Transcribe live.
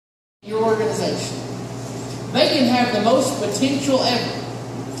your organization. They can have the most potential ever,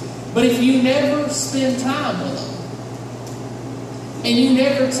 but if you never spend time with them, and you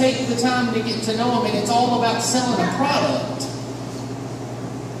never take the time to get to know them, and it's all about selling a product,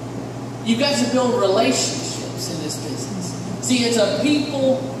 you've got to build relationships in this business. See, it's a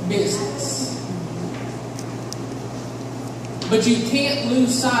people business. But you can't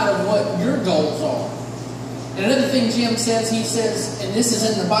lose sight of what your goals are. And another thing Jim says, he says, and this is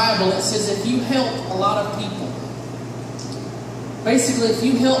in the Bible, it says if you help a lot of people, basically if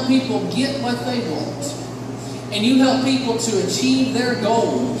you help people get what they want, and you help people to achieve their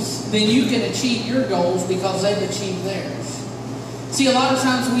goals, then you can achieve your goals because they've achieved theirs. See, a lot of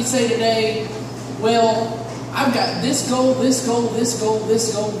times we say today, well, I've got this goal, this goal, this goal,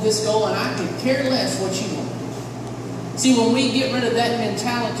 this goal, this goal, and I could care less what you want. See, when we get rid of that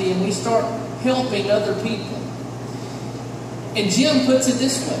mentality and we start helping other people, and Jim puts it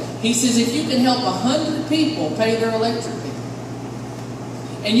this way, he says if you can help 100 people pay their electric bill,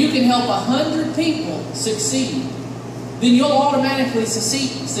 and you can help 100 people succeed, then you'll automatically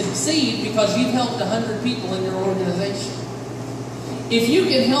succeed because you've helped 100 people in your organization. If you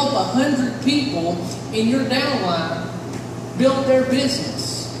can help 100 people in your downline build their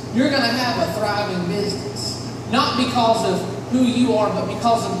business, you're going to have a thriving business. Not because of who you are, but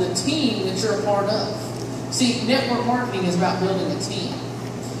because of the team that you're a part of. See, network marketing is about building a team.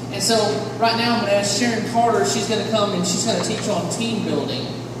 And so, right now I'm going to ask Sharon Carter, she's going to come and she's going to teach on team building.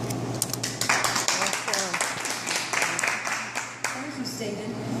 Thank you,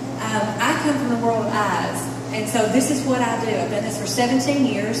 Stephen. I come from the world of I's. And so this is what I do. I've done this for 17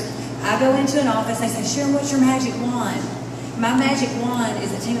 years. I go into an office, they say, Sharon, what's your magic wand? My magic wand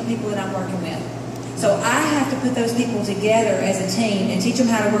is a team of people that I'm working with. So I have to put those people together as a team and teach them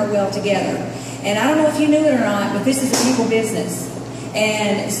how to work well together. And I don't know if you knew it or not, but this is a people business.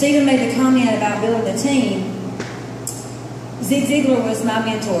 And Stephen made the comment about building a team. Zig Ziglar was my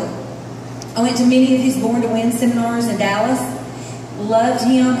mentor. I went to many of his Born to Win seminars in Dallas. Loved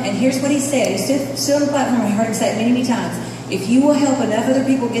him, and here's what he said. He stood on the platform, I heard him say it many, many times. If you will help enough other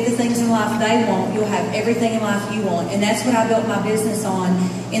people get the things in life they want, you'll have everything in life you want. And that's what I built my business on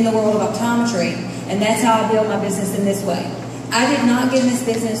in the world of optometry. And that's how I built my business in this way. I did not get in this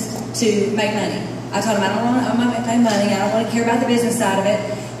business to make money. I told him I don't want to make money. I don't want to care about the business side of it.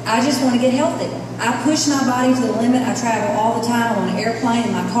 I just want to get healthy. I push my body to the limit. I travel all the time. I'm on an airplane,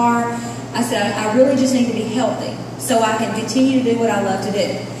 in my car. I said, I really just need to be healthy so I can continue to do what I love to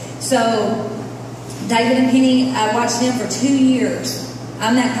do. So, David and Penny, I watched them for 2 years.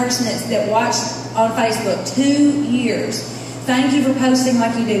 I'm that person that watched on Facebook 2 years. Thank you for posting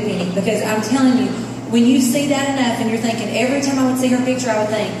like you do, Penny, because I'm telling you, when you see that enough and you're thinking, every time I would see her picture, I would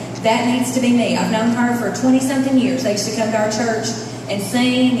think, that needs to be me. I've known her for 20-something years. They used to come to our church and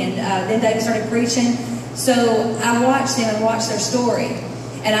sing, and then David started preaching. So I watched them and watched their story.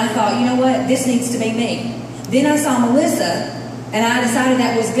 And I thought, you know what, this needs to be me. Then I saw Melissa, and I decided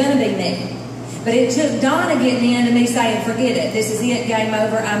that was going to be me. But it took Donna getting in and me saying, forget it, this is it, game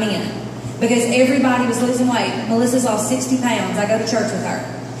over, I'm in. Because everybody was losing weight. Melissa's lost 60 pounds. I go to church with her.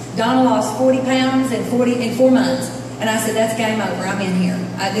 Donna lost 40 pounds in 4 months. And I said, that's game over, I'm in here.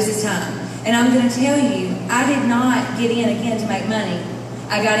 This is time. And I'm going to tell you, I did not get in again to make money.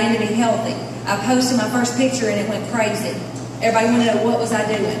 I got in to be healthy. I posted my first picture and it went crazy. Everybody wanted to know what was I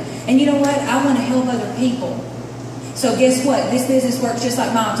doing. And you know what? I want to help other people. So guess what? This business works just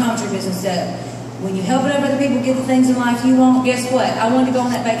like my optometry business does. When you help other people get the things in life you want, guess what? I wanted to go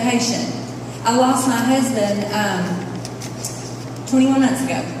on that vacation. I lost my husband 21 months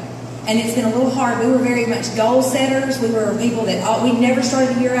ago. And it's been a little hard. We were very much goal setters. We were people that we never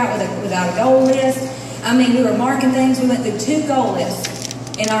started the year out without a goal list. I mean, we were marking things. We went through 2 goal lists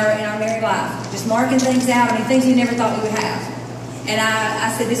in our married life. Just marking things out. I mean, things we never thought we would have. And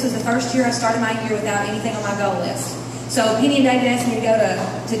I said this was the first year I started my year without anything on my goal list. So Penny and David asked me to go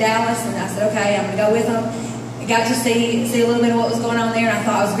to Dallas, and I said, okay, I'm going to go with them. I got to see a little bit of what was going on there, and I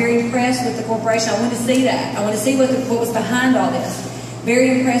thought I was very impressed with the corporation. I wanted to see that. I wanted to see what was behind all this.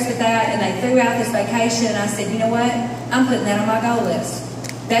 Very impressed with that, and they threw out this vacation, and I said, you know what? I'm putting that on my goal list.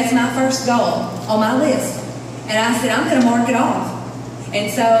 That's my first goal on my list. And I said, I'm going to mark it off.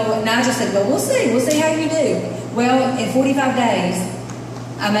 And so Nigel said, well, we'll see. We'll see how you do. Well, in 45 days,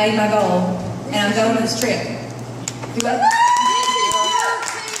 I made my goal, and I'm going on this trip.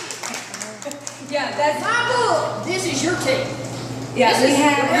 Yeah, that's my book. This is your team. Yeah, we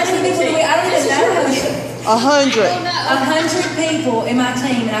have, how many people do we, I don't even know. 100. 100 people in my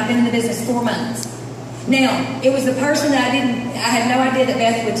team, and I've been in the business 4 months. Now, it was the person that I had no idea that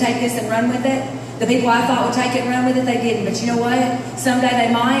Beth would take this and run with it. The people I thought would take it and run with it, they didn't. But you know what? Someday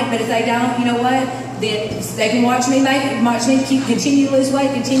they might, but if they don't, you know what? Then they can watch me continue to lose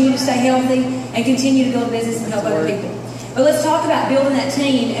weight, continue to stay healthy, and continue to build a business and help other people. But let's talk about building that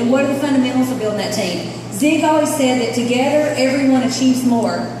team and what are the fundamentals of building that team. Zig always said that together, everyone achieves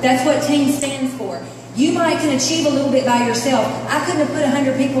more. That's what team stands for. You can achieve a little bit by yourself. I couldn't have put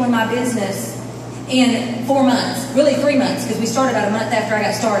 100 people in my business in 4 months, really 3 months, because we started about a month after I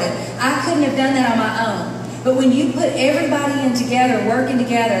got started. I couldn't have done that on my own. But when you put everybody in together, working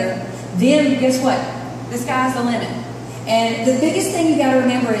together, then guess what? The sky's the limit. And the biggest thing you got to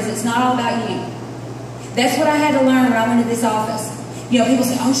remember is it's not all about you. That's what I had to learn when I went to this office. You know, people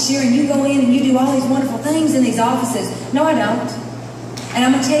say, oh, Sharon, you go in and you do all these wonderful things in these offices. No, I don't. And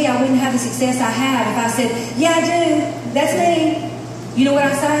I'm going to tell you, I wouldn't have the success I have if I said, yeah, I do. That's me. You know what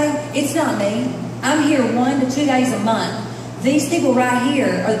I say? It's not me. I'm here 1 to 2 days a month. These people right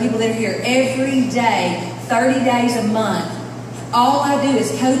here are the people that are here every day, 30 days a month. All I do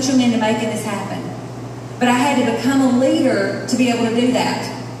is coach them into making this happen. But I had to become a leader to be able to do that.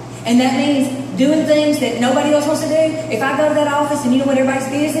 And that means doing things that nobody else wants to do. If I go to that office and you know what, everybody's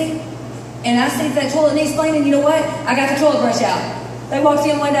busy, and I see if that toilet needs cleaning, you know what? I got the toilet brush out. They walked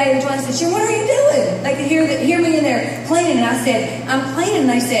in one day and the toilet said, Sharon, what are you doing? They could hear me in there cleaning. And I said, I'm cleaning. And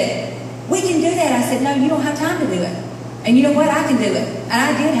they said, we can do that. I said, no, you don't have time to do it. And you know what? I can do it. And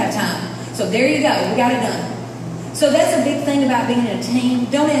I did have time. So there you go. We got it done. So that's a big thing about being in a team.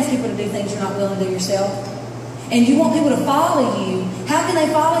 Don't ask people to do things you're not willing to do yourself. And you want people to follow you. How can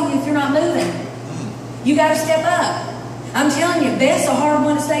they follow you if you're not moving? You got to step up. I'm telling you, Beth's a hard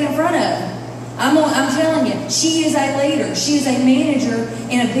one to stay in front of. I'm telling you, she is a leader. She is a manager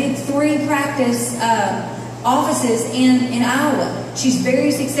in a big 3 practice offices in Iowa. She's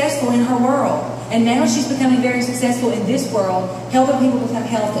very successful in her world. And now she's becoming very successful in this world, helping people become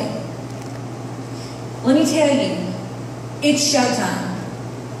healthy. Let me tell you, it's showtime.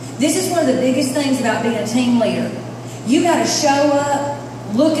 This is one of the biggest things about being a team leader. You got to show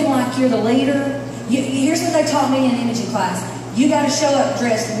up looking like you're the leader. Here's what they taught me in imaging class. You got to show up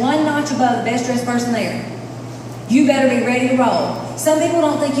dressed 1 notch above the best dressed person there. You better be ready to roll. Some people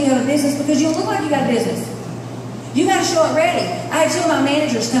don't think you have a business because you look like you got a business. You got to show up ready. I had 2 of my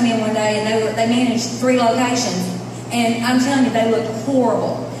managers come in one day and they managed 3 locations. And I'm telling you, they looked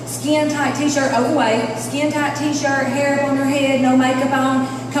horrible. Skin tight t-shirt, overweight, skin tight t-shirt, hair up on their head, no makeup on,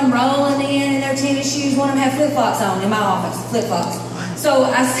 come rolling in their tennis shoes. One of them had flip-flops on in my office, flip-flops. So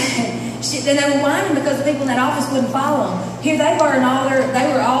I said, then they were whining because the people in that office wouldn't follow them. Here they were they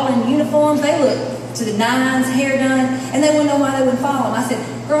were all in uniforms. They looked to the nines, hair done, and they wouldn't know why they wouldn't follow them. I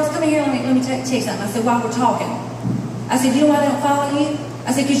said, girls, come in here, let me tell you something. I said, while we're talking. I said, you know why they don't follow you?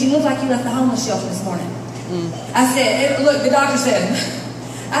 I said, because you look like you left the homeless shelter this morning. I said, look, the doctor said,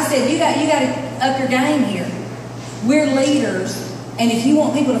 I said, you got to up your game here. We're leaders, and if you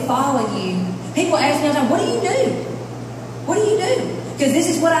want people to follow you, people ask me all the time, what do you do? What do you do? Because this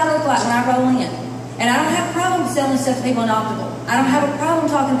is what I look like when I roll in. And I don't have a problem selling stuff to people in Optimal. I don't have a problem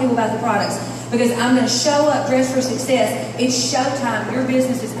talking to people about the products because I'm going to show up dressed for success. It's showtime. Your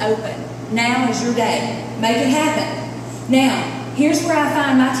business is open. Now is your day. Make it happen. Now, here's where I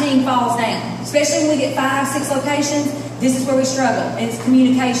find my team falls down. Especially when we get 5, 6 locations, this is where we struggle, and it's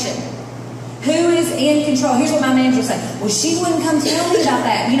communication. Who is in control? Here's what my manager will say. Well, she wouldn't come tell me about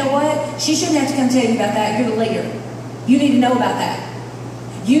that. You know what? She shouldn't have to come tell you about that. You're the leader. You need to know about that.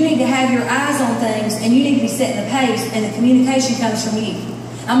 You need to have your eyes on things, and you need to be setting the pace, and the communication comes from you.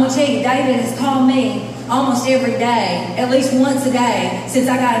 I'm going to tell you, David has called me almost every day, at least once a day, since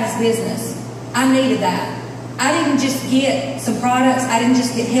I got in this business. I needed that. I didn't just get some products. I didn't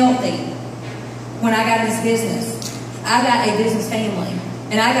just get healthy when I got in this business. I got a business family,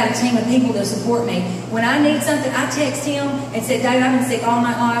 and I got a team of people that support me. When I need something, I text him and said, David, I've been sick all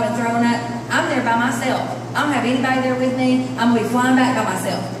night long. I've been throwing up. I'm there by myself. I don't have anybody there with me. I'm going to be flying back by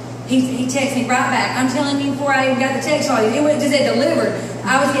myself. He texts me right back. I'm telling you, before I even got the text on you, it wasn't just it delivered.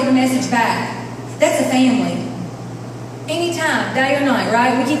 I was getting a message back. That's a family. Anytime, day or night,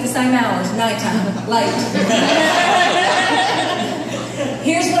 right? We keep the same hours, nighttime, late.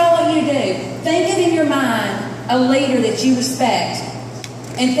 Here's what I want you to do. Think of in your mind a leader that you respect,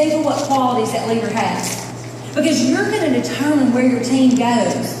 and think of what qualities that leader has. Because you're going to determine where your team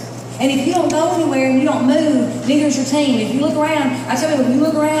goes. And if you don't go anywhere and you don't move, neither is your team. If you look around, I tell you, when you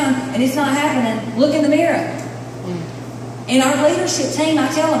look around and it's not happening, look in the mirror. In our leadership team, I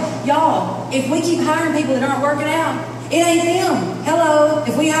tell them, y'all, if we keep hiring people that aren't working out, it ain't them. Hello.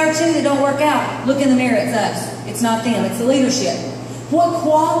 If we hire 2 that don't work out, look in the mirror, it's us. It's not them. It's the leadership. What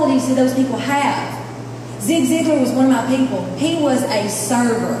qualities do those people have? Zig Ziglar was one of my people. He was a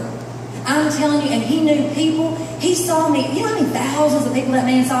server. I'm telling you, and he knew people. He saw me. You know how many thousands of people that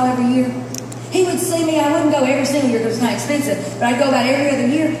man saw every year? He would see me. I wouldn't go every single year because it's not expensive, but I'd go about every other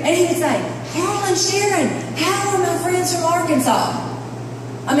year, and he would say, Carl and Sharon, how are my friends from Arkansas?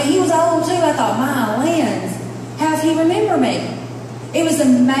 I mean, he was old too. I thought, my lands, how does he remember me? It was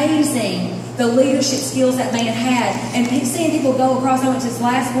amazing, the leadership skills that man had. And seeing people go across, I went to his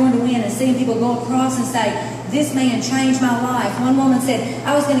last Born to Win, and seeing people go across and say, this man changed my life. One woman said,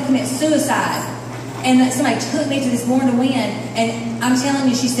 I was going to commit suicide. And that somebody took me to this Born to Win. And I'm telling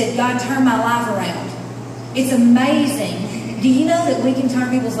you, she said, God turned my life around. It's amazing. Do you know that we can turn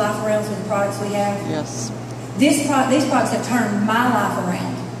people's life around with the products we have? Yes. These products have turned my life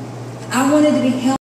around. I wanted to be helped.